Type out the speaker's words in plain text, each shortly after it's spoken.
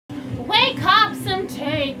some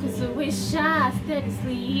take, cause I wish I stayed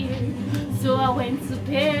asleep. So I went to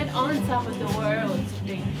bed on top of the world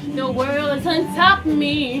today. The world is on top of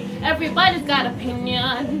me. Everybody's got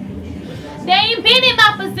opinion. They ain't been in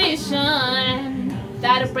my position.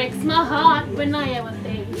 That breaks my heart when I hear what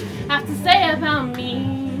they have to say about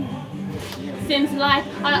me. Seems like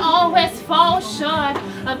I always fall short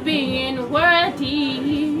of being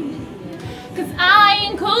worthy. Cause I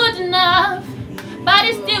ain't good enough, but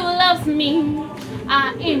it still loves me.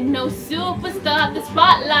 I ain't no superstar, the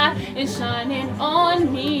spotlight is shining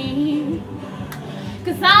on me.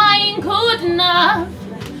 Cause I ain't good enough,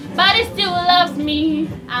 but it still loves me.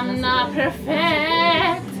 I'm not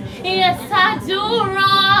perfect, yes I do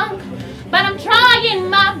wrong, but I'm trying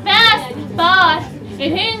my best, but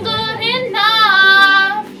it ain't good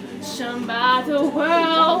enough. Shown by the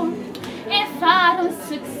world if I don't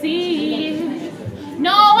succeed.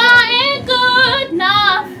 No, I ain't good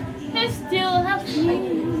enough, it still loves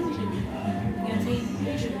me.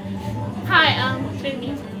 Hi, I'm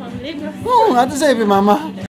Baby from Liberia. Oh, I just say, mama.